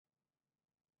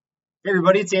Hey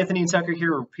everybody, it's Anthony and Tucker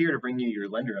here. We're here to bring you your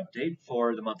lender update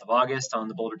for the month of August on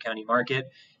the Boulder County market.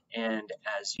 And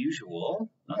as usual,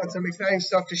 We've got some exciting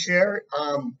stuff to share.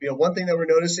 One thing that we're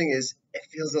noticing is it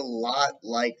feels a lot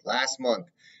like last month.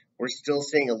 We're still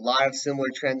seeing a lot of similar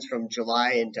trends from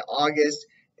July into August,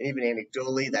 and even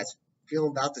anecdotally, that's feeling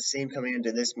about the same coming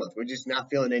into this month. We're just not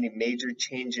feeling any major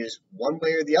changes one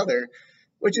way or the other,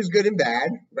 which is good and bad,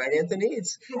 right, Anthony?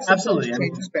 It's absolutely.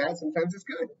 Sometimes it's bad, sometimes it's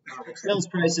good. Sales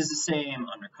price is the same,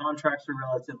 under contracts are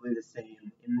relatively the same,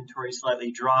 inventory slightly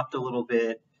dropped a little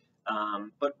bit.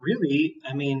 But really,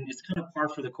 it's kind of par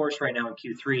for the course right now in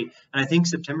Q3. And I think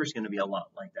September is going to be a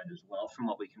lot like that as well, from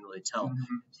what we can really tell.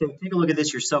 Mm-hmm. So take a look at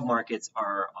this. Your submarkets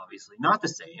are obviously not the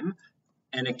same.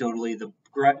 Anecdotally,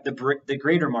 the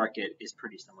greater market is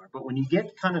pretty similar. But when you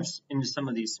get kind of into some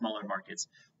of these smaller markets,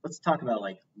 let's talk about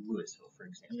like Louisville, for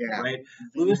example, right?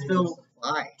 Louisville,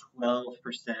 12%,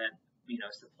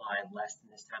 supply less than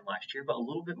this time last year, but a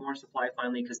little bit more supply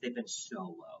finally because they've been so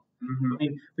low.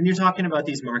 Mm-hmm. When you're talking about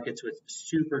these markets with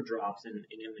super drops in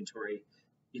inventory,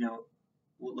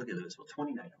 look at Louisville,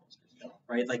 29 homes for sale,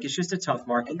 right? Like it's just a tough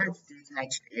market. And that's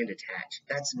detached and attached.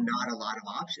 That's not a lot of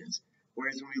options.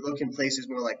 Whereas when we look in places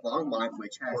more like Longmont,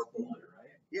 which has Boulder, right?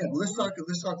 Yeah, let's talk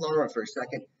Longmont for a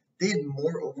second. They have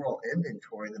more overall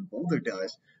inventory than Boulder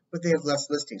does, but they have less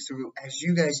listings. So as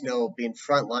you guys know, being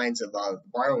front lines of the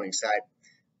borrowing side,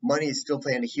 money is still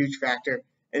playing a huge factor,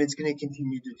 and it's going to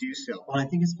continue to do so. Well, I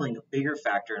think it's playing a bigger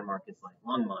factor in markets like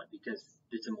Longmont because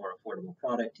it's a more affordable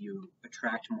product. You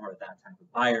attract more of that type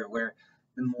of buyer, where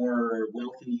the more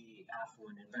wealthy,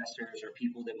 affluent investors or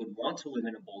people that would want to live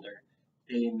in a Boulder,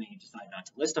 they may decide not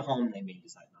to list a home, they may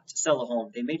decide not to sell a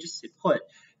home, they may just sit put,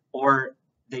 or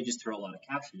they just throw a lot of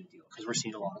cash in the deal because we're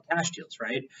seeing a lot of cash deals,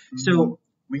 right? Mm-hmm. So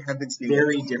we have been seeing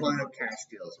very a different ton of cash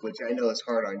deals, which I know is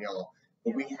hard on y'all,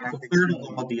 but we have a been third seeing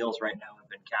of all deals right now have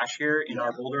been cash here in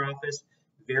our Boulder office.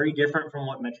 Very different from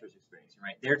what Metro's experiencing,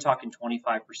 right? They're talking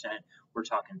 25%, we're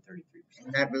talking 33%.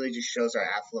 And that really just shows our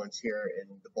affluence here in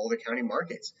the Boulder County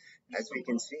markets, as we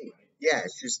can see. Yeah,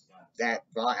 it's just that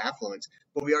raw affluence.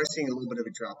 But we are seeing a little bit of a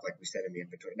drop, like we said, in the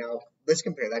inventory. Now, let's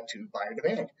compare that to buyer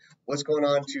demand. What's going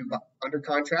on to under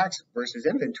contracts versus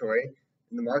inventory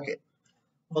in the market?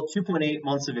 Well, 2.8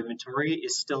 months of inventory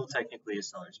is still technically a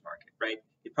seller's market, right?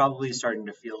 It probably is starting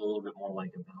to feel a little bit more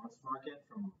like a balanced market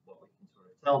from what we can sort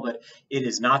of tell, but it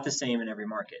is not the same in every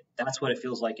market. That's what it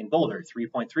feels like in Boulder,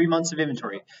 3.3 months of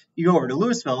inventory. You go over to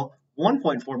Louisville,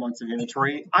 1.4 months of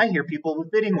inventory. I hear people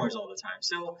with bidding wars all the time.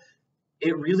 So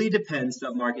it really depends,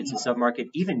 submarket to submarket,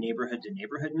 even neighborhood to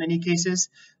neighborhood in many cases.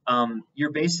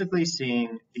 You're basically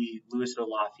seeing the Louisville,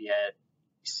 Lafayette,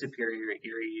 Superior,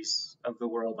 Erie's of the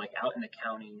world, like out in the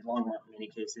county, Longmont in many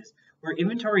cases, where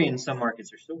inventory in some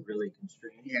markets are still really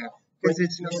constrained. Yeah, because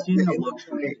it's not the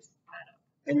luxury.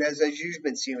 And as you've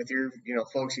been seeing with your,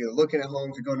 folks either looking at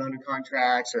homes or going under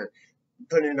contracts or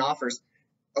putting in offers,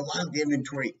 a lot of the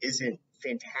inventory isn't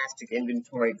fantastic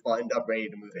inventory buttoned up, ready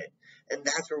to move in. And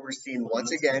that's where we're seeing,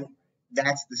 once again,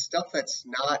 that's the stuff that's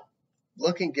not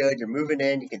looking good. You're moving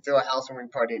in, you can throw a housewarming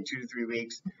party in 2 to 3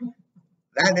 weeks.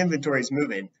 That inventory is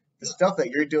moving. The stuff that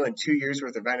you're doing 2 years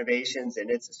worth of renovations and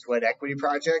it's a sweat equity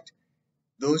project,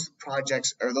 those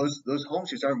projects or those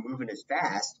homes just aren't moving as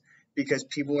fast because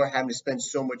people are having to spend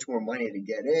so much more money to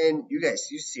get in. You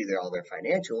see all their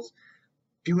financials.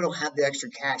 People don't have the extra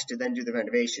cash to then do the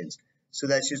renovations. So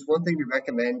that's just one thing to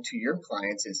recommend to your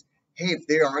clients is, hey, if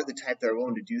they are the type that are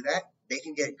willing to do that, they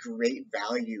can get great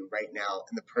value right now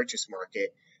in the purchase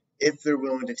market if they're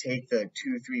willing to take the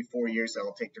 2, 3, 4 years that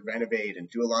it'll take to renovate and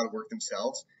do a lot of work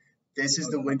themselves. This is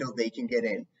the window they can get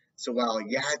in. So while,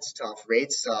 it's tough,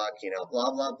 rates suck,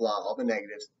 blah, blah, blah, all the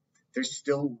negatives, there's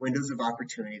still windows of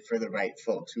opportunity for the right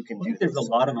folks who can do this. There's a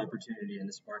lot of opportunity in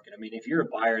this market. If you're a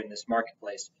buyer in this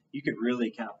marketplace, you could really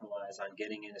capitalize on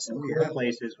getting into some cool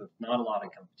places with not a lot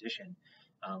of competition.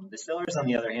 The sellers, on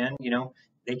the other hand,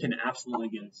 they can absolutely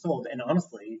get it sold. And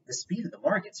honestly, the speed of the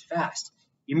market's fast.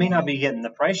 You may not be getting the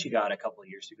price you got a couple of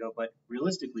years ago, but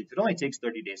realistically, if it only takes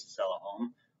 30 days to sell a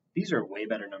home, these are way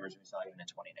better numbers we saw even in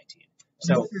 2019.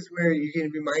 So this is where you can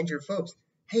remind your folks,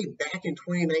 hey, back in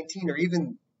 2019, or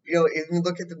even if we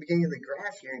look at the beginning of the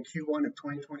graph here in Q1 of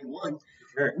 2021,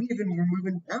 we even were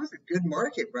moving. That was a good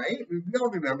market, right? We all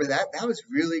remember that. That was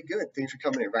really good. Things were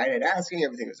coming in right at asking.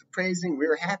 Everything was appraising. We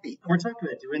were happy. We're talking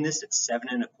about doing this at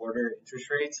 7.25% interest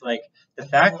rates. Like the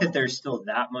fact that there's still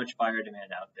that much buyer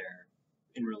demand out there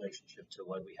in relationship to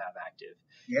what we have active.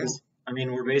 Yes.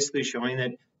 We're basically showing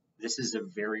that this is a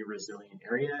very resilient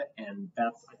area, and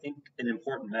that's, I think, an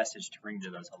important message to bring to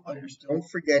those homebuyers. Don't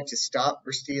forget to stop.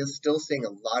 We're still seeing a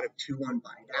lot of 2-1 buy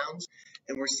downs,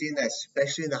 and we're seeing that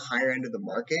especially in the higher end of the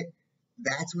market.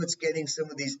 that's what's getting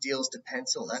some of these deals to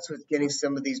pencil. That's what's getting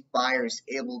some of these buyers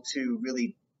able to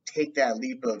really take that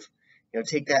leap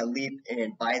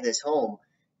and buy this home,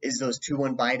 is those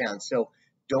 2-1 buy downs. So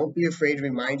don't be afraid to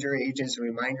remind your agents and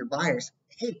remind your buyers,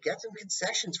 hey, get some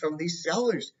concessions from these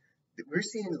sellers. We're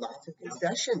seeing lots of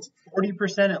concessions.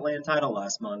 40% at land title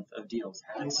last month of deals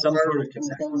had some sort of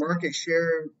concession. Market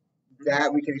share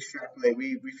that we can extrapolate.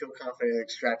 We feel confident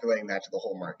extrapolating that to the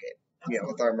whole market.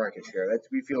 With our market share,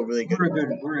 we feel really good.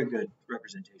 We're a good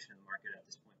representation of the market at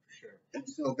this point for sure. And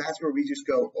so that's where we just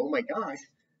go, oh my gosh,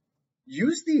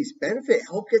 use these, benefit,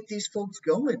 help get these folks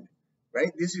going,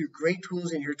 right? These are great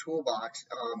tools in your toolbox.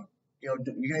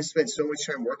 You guys spent so much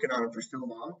time working on them for so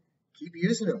long. Keep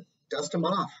using them, dust them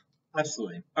off.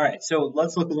 Absolutely. All right, so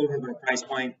let's look a little bit at price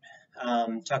point.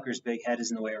 Tucker's big head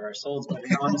is in the way of our souls, but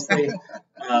honestly,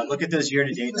 look at those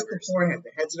year-to-date numbers. The forehead.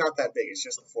 The head's not that big. It's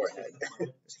just the forehead.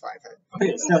 It's 5 head.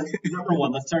 Okay, so number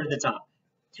one, let's start at the top.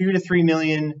 2 to 3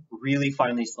 million, really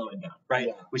finally slowing down, right?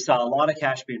 Yeah. We saw a lot of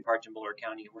cash being parked in Boulder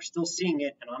County, and we're still seeing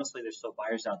it. And honestly, there's still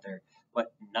buyers out there,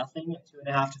 but nothing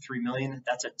at 2.5 to 3 million.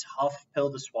 That's a tough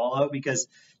pill to swallow because,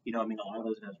 a lot of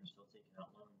those guys were still taking out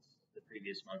loans the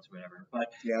previous months or whatever.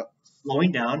 But yeah,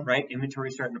 slowing down, right?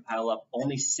 Inventory starting to pile up.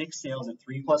 Only 6 sales at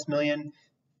 3+ million.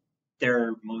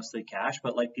 They're mostly cash,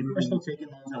 but people are still taking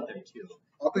loans out there too.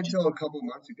 Up until a couple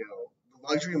months ago,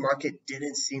 luxury market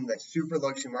didn't seem that super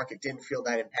luxury market didn't feel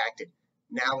that impacted.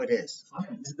 Now it is.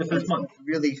 This is the first month.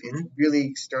 It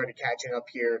really started catching up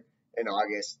here in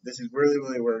August. This is really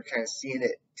where we're kind of seeing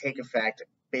it take effect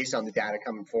based on the data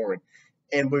coming forward.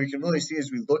 And what we can really see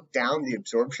is we look down the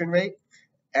absorption rate.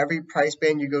 Every price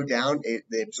band you go down,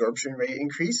 the absorption rate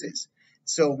increases.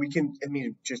 So we can,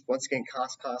 just once again,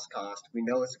 cost. We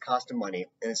know it's a cost of money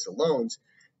and it's the loans.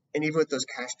 And even with those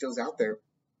cash deals out there,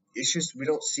 it's just we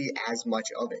don't see as much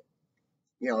of it.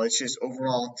 It's just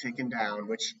overall ticking down,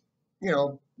 which,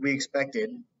 we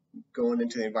expected going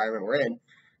into the environment we're in.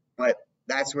 But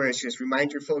that's where it's just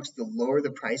remind your folks, the lower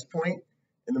the price point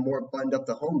and the more bundled up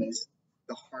the home is,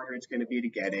 the harder it's going to be to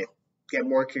get it. Get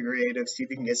more creative, see if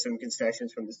you can get some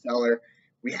concessions from the seller.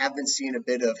 We have been seeing a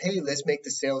bit of, hey, let's make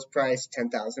the sales price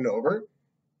 $10,000 over.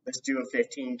 Let's do a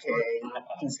 $15K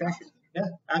concession. Yeah,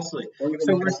 absolutely.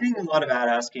 So we're seeing a lot of ad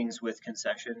askings with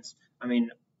concessions.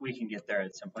 We can get there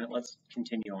at some point. Let's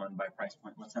continue on by price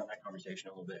point. Let's have that conversation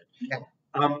a little bit.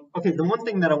 Yeah. Okay, the one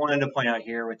thing that I wanted to point out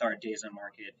here with our days on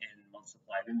market and month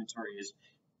supply of inventory is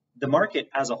the market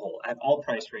as a whole at all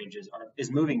price ranges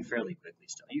is moving fairly quickly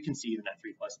still. You can see even at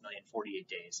 3+ million, 48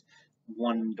 days,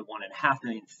 1 to 1.5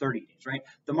 million, 30 days, right?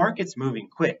 The market's moving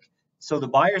quick. So the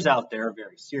buyers out there are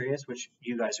very serious, which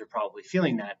you guys are probably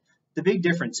feeling that. The big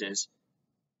difference is,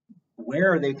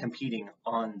 where are they competing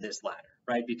on this ladder,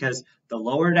 right? Because the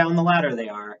lower down the ladder they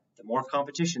are, the more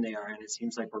competition they are, and it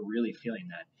seems like we're really feeling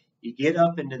that. You get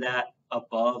up into that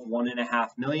above 1.5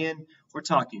 million, we're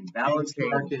talking balanced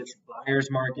markets, buyers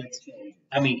markets.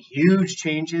 Huge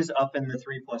changes up in the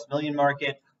 3+ million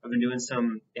market. I've been doing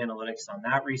some analytics on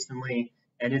that recently,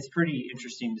 and it's pretty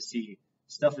interesting to see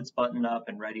stuff that's buttoned up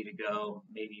and ready to go,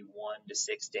 maybe 1 to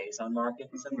 6 days on market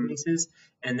in some cases,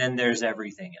 and then there's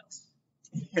everything else.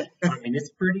 It's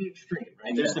pretty extreme,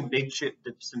 right? There's some big shifts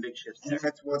there. And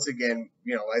that's once again,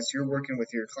 as you're working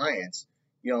with your clients,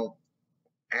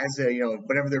 as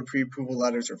whatever their pre-approval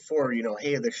letters are for,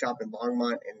 hey, they're shopping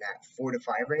Longmont in that 4 to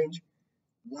 5 range.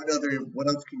 What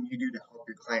else can you do to help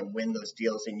your client win those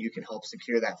deals, and you can help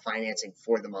secure that financing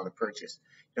for them on the purchase?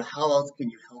 How else can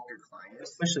you help your client,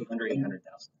 especially under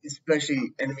 800,000?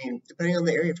 Especially, and depending on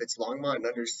the area, if it's Longmont and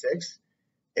under 6.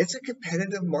 It's a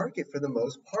competitive market for the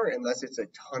most part, unless it's a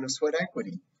ton of sweat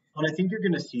equity. And I think you're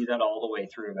going to see that all the way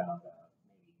through about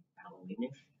maybe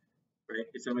Halloweenish, right?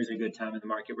 It's always a good time in the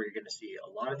market where you're going to see a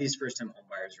lot of these first-time home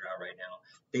buyers are out right now.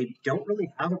 They don't really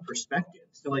have a perspective.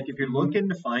 So, if you're looking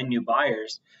to find new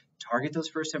buyers, target those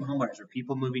first-time home buyers or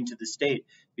people moving to the state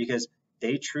because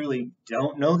they truly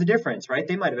don't know the difference, right?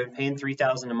 They might have been paying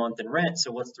 $3,000 a month in rent,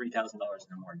 so what's $3,000 in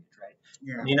a mortgage, right?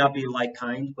 Yeah. It may not be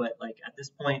kind, but at this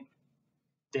point,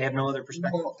 they have no other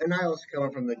perspective. Well, and I also come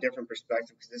from the different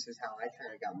perspective because this is how I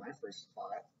kind of got my first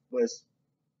spot was,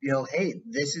 hey,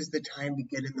 this is the time to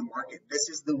get in the market. This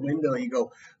is the window. You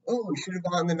go, oh, we should have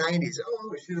bought in the 90s. Oh,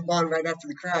 we should have bought right after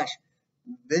the crash.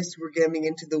 We're getting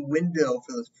into the window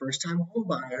for those first-time home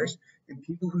buyers and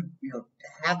people who,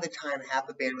 have the time, have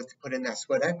the bandwidth to put in that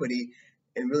sweat equity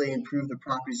and really improve the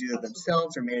properties either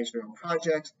themselves or manage their own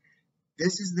projects.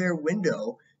 This is their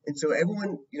window. And so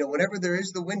everyone, whenever there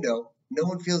is the window, no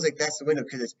one feels like that's the window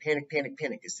because it's panic.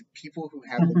 It's the people who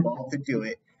have the ball to do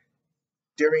it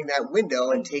during that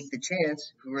window and take the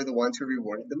chance who are the ones who are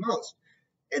rewarded the most.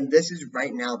 And this is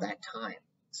right now that time.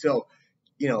 So,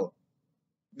 you know,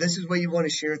 this is what you want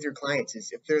to share with your clients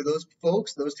is if they're those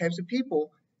folks, those types of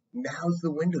people, now's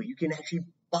the window. You can actually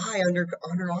buy under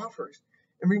offers.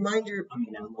 And remind your I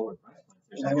mean, at lower price points,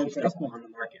 there's actually stuff on the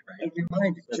market, right? and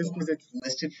remind just because it's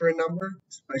listed for a number,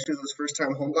 especially those first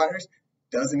time home buyers,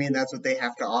 doesn't mean that's what they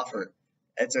have to offer.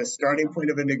 It's a starting point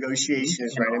of a negotiation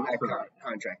is right in that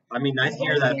contract. I mean, I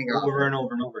hear that over and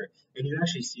over and over, and you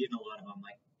actually see it in a lot of them.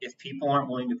 Like, if people aren't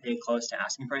willing to pay close to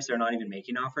asking price, they're not even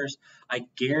making offers. I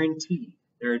guarantee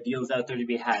there are deals out there to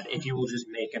be had if you will just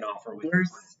make an offer with your client.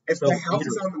 If the house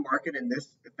is on the market in this,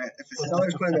 if the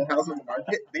seller's putting their house on the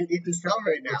market, they need to sell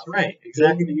right now. That's right,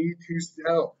 exactly. They need to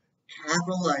sell,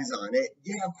 capitalize on it.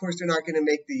 Yeah, of course, they're not going to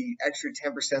make the extra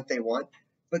 10% they want,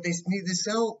 but they need to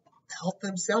sell, help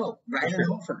them sell, write an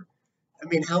offer. I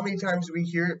mean, how many times do we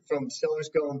hear it from sellers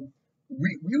going,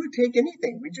 we would take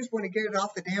anything. We just want to get it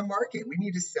off the damn market. We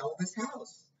need to sell this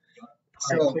house.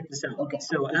 So, okay.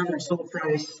 So average sold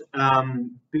price,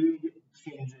 big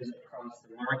changes across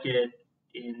the market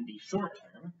in the short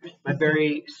term, but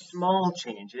very small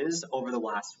changes over the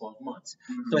last 12 months.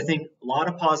 So I think a lot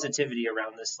of positivity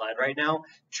around this slide right now.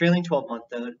 Trailing 12-month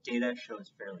data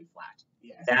shows fairly flat.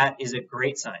 Yeah. That is a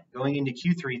great sign. Going into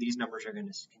Q3, these numbers are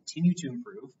going to continue to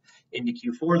improve. Into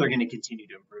Q4, they're going to continue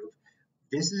to improve.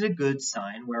 This is a good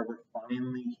sign where we're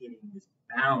finally hitting this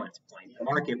balance point in the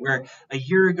market where a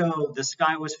year ago the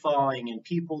sky was falling and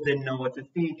people didn't know what to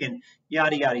think and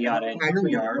yada yada yada. And here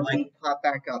we are, like pop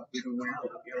back up to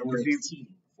where we're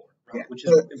exceeding before, right? Which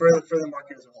is for the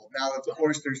market as a whole. Now, of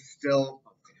course, there's still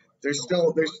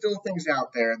things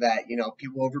out there that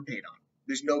people overpaid on.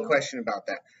 There's no question about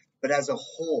that. But as a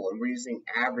whole, and we're using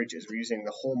averages, we're using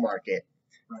the whole market.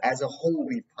 As a whole,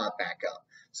 we've popped back up.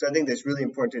 So I think that's really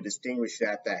important to distinguish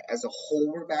that as a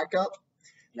whole we're back up.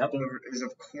 Yep. There is,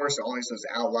 of course, always those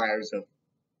outliers of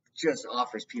just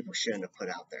offers people shouldn't have put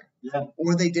out there. Yeah.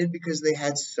 Or they did because they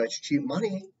had such cheap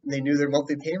money and they knew their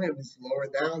monthly payment was lower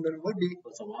down than it would be.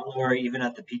 It's a lot lower even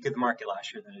at the peak of the market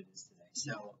last year than it is today.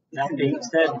 So that being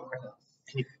said,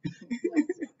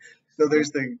 so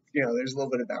there's there's a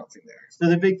little bit of bouncing there. So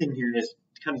the big thing here is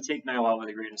to kind of take Iowa with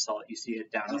a grain of salt. You see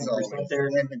it down 10% there.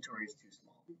 The inventory is too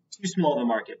small. Too small of a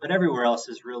market, but everywhere else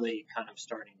is really kind of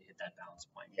starting to hit that balance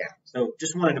point. Yeah. So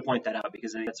just wanted to point that out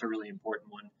because I think that's a really important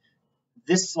one.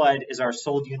 This slide is our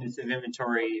sold units of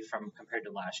inventory from compared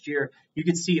to last year. You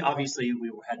can see obviously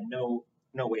we had no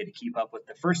way to keep up with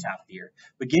the first half of the year,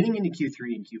 but getting into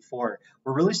Q3 and Q4,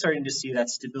 we're really starting to see that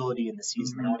stability in the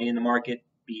seasonality in the market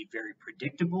be very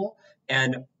predictable,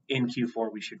 and in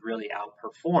Q4 we should really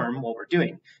outperform what we're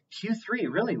doing. Q3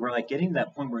 really we're like getting to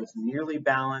that point where it's nearly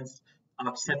balanced.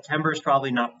 September is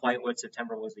probably not quite what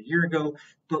September was a year ago,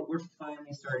 but we're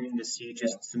finally starting to see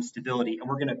just some stability, and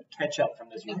we're going to catch up from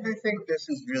this year. I think this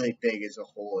is really big as a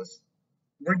whole. Is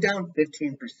we're down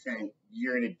 15%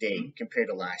 year to date compared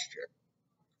to last year.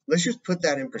 Let's just put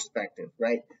that in perspective,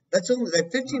 right? That's only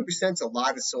that 15% is a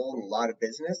lot of sold and a lot of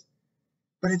business,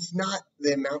 but it's not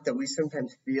the amount that we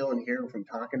sometimes feel and hear from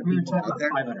talking to people out there.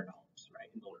 $500, right?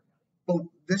 In Boulder County.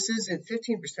 Well, this isn't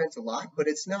 15% is a lot, but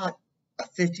it's not a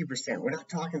 50%. We're not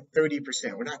talking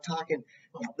 30%. We're not talking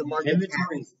the market.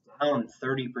 Inventory is down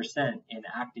 30% in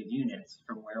active units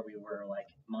from where we were like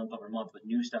month over month with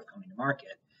new stuff coming to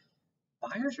market.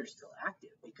 Buyers are still active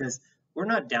because we're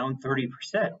not down 30%.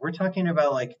 We're talking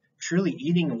about like truly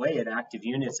eating away at active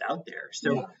units out there.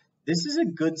 So this is a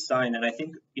good sign. And I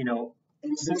think,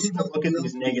 some people look at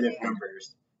these negative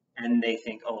numbers and they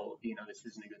think, oh, this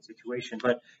isn't a good situation.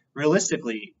 But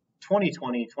realistically,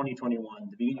 2020,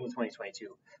 2021, the beginning of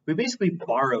 2022, we basically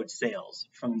borrowed sales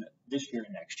from this year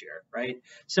and next year, right?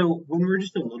 So when we're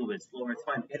just a little bit slower, it's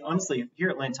fine. And honestly, here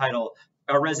at Land Title,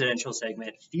 our residential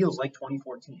segment feels like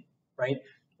 2014, right?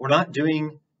 We're not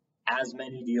doing as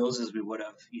many deals as we would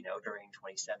have, during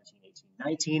 2017, 18,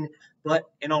 19. But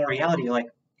in all reality, like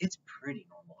it's pretty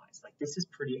normalized. Like this is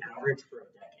pretty average for a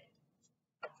decade.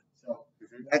 So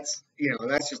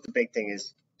that's just the big thing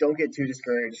is don't get too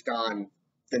discouraged on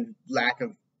the lack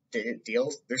of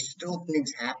deals. There's still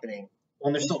things happening.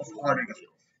 Well, there's still harder to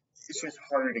deals. It's just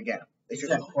harder to get them. It's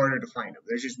just harder to find them.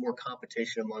 There's just more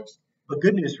competition amongst. But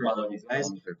good news for all of these guys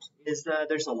is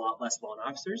there's a lot less loan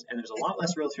officers and there's a lot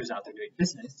less realtors out there doing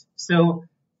business. So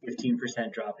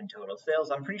 15% drop in total sales.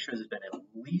 I'm pretty sure there's been at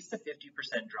least a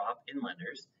 50% drop in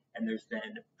lenders, and there's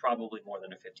been probably more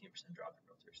than a 15% drop in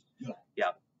realtors.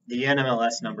 Yeah. The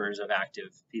NMLS numbers of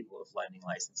active people with lending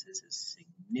licenses is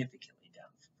significantly down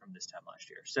from this time last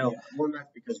year. So, well,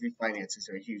 that's because refinances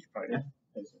are a huge part of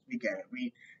business. We get it.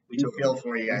 We feel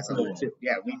for you guys on that too.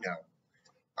 Yeah, we know.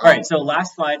 All right, so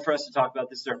last slide for us to talk about.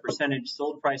 This is our percentage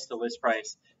sold price to list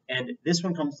price. And this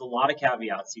one comes with a lot of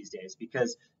caveats these days,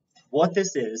 because what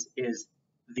this is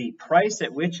the price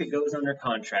at which it goes under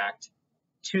contract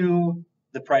to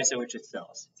the price at which it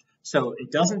sells. So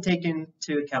it doesn't take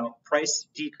into account price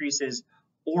decreases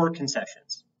or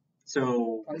concessions.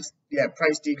 So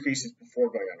price decreases before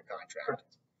going under contract.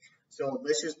 So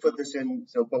let's just put this in.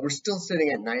 But we're still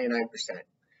sitting at 99%.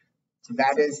 So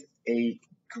that is a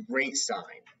great sign.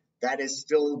 That is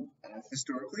still,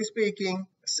 historically speaking,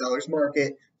 a seller's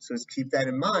market. So let's keep that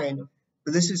in mind.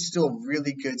 But this is still a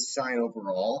really good sign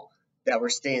overall that we're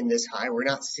staying this high. We're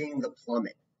not seeing the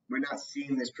plummet. We're not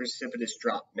seeing this precipitous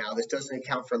drop. Now, this doesn't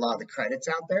account for a lot of the credits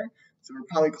out there. So we're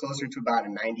probably closer to about a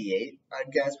 98,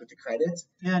 I'd guess, with the credits.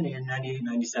 Yeah, 98,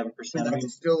 97%. But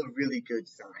that's still a really good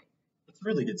sign. It's a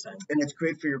really good sign. And it's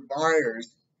great for your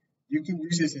buyers. You can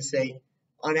use this to say,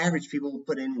 on average, people will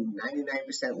put in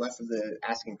 99% less of the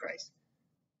asking price.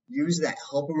 Use that.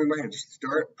 Help them remind them. Just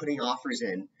start putting offers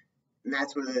in. And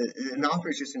that's where an offer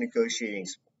is just a negotiating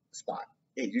spot.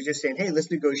 You're just saying, hey,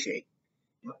 let's negotiate.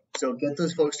 So get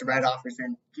those folks to write offers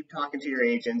in. Keep talking to your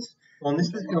agents. Well, and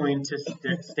this is going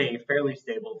to stay fairly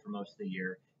stable for most of the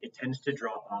year. It tends to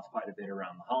drop off quite a bit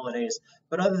around the holidays.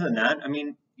 But other than that, I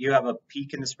mean, you have a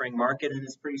peak in the spring market, and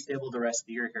it's pretty stable the rest of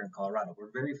the year here in Colorado. We're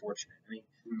very fortunate. I mean,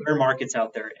 there are markets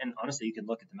out there, and honestly, you can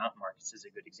look at the mountain markets as a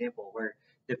good example, where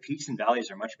the peaks and valleys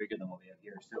are much bigger than what we have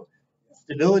here. So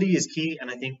stability is key,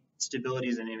 and I think stability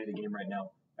is the name of the game right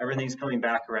now. Everything's coming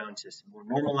back around to some more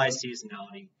normalized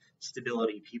seasonality,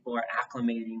 stability. People are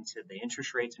acclimating to the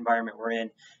interest rates environment we're in,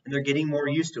 and they're getting more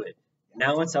used to it.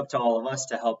 Now it's up to all of us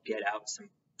to help get out some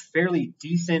fairly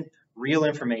decent, real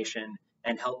information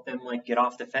and help them get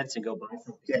off the fence and go buy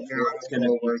something. Get your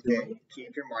honest work in.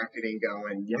 Keep your marketing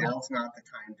going. Yeah. Now's not the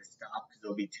time to stop, because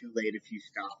it'll be too late if you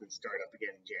stop and start up again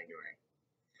in January.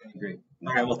 I agree.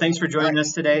 All right. Well, thanks for joining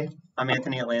us today. I'm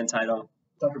Anthony at Land Title.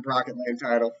 Tucker Brock at Land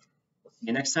Title. See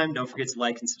you next time. Don't forget to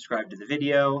like and subscribe to the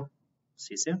video.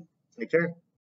 See you soon. Take care.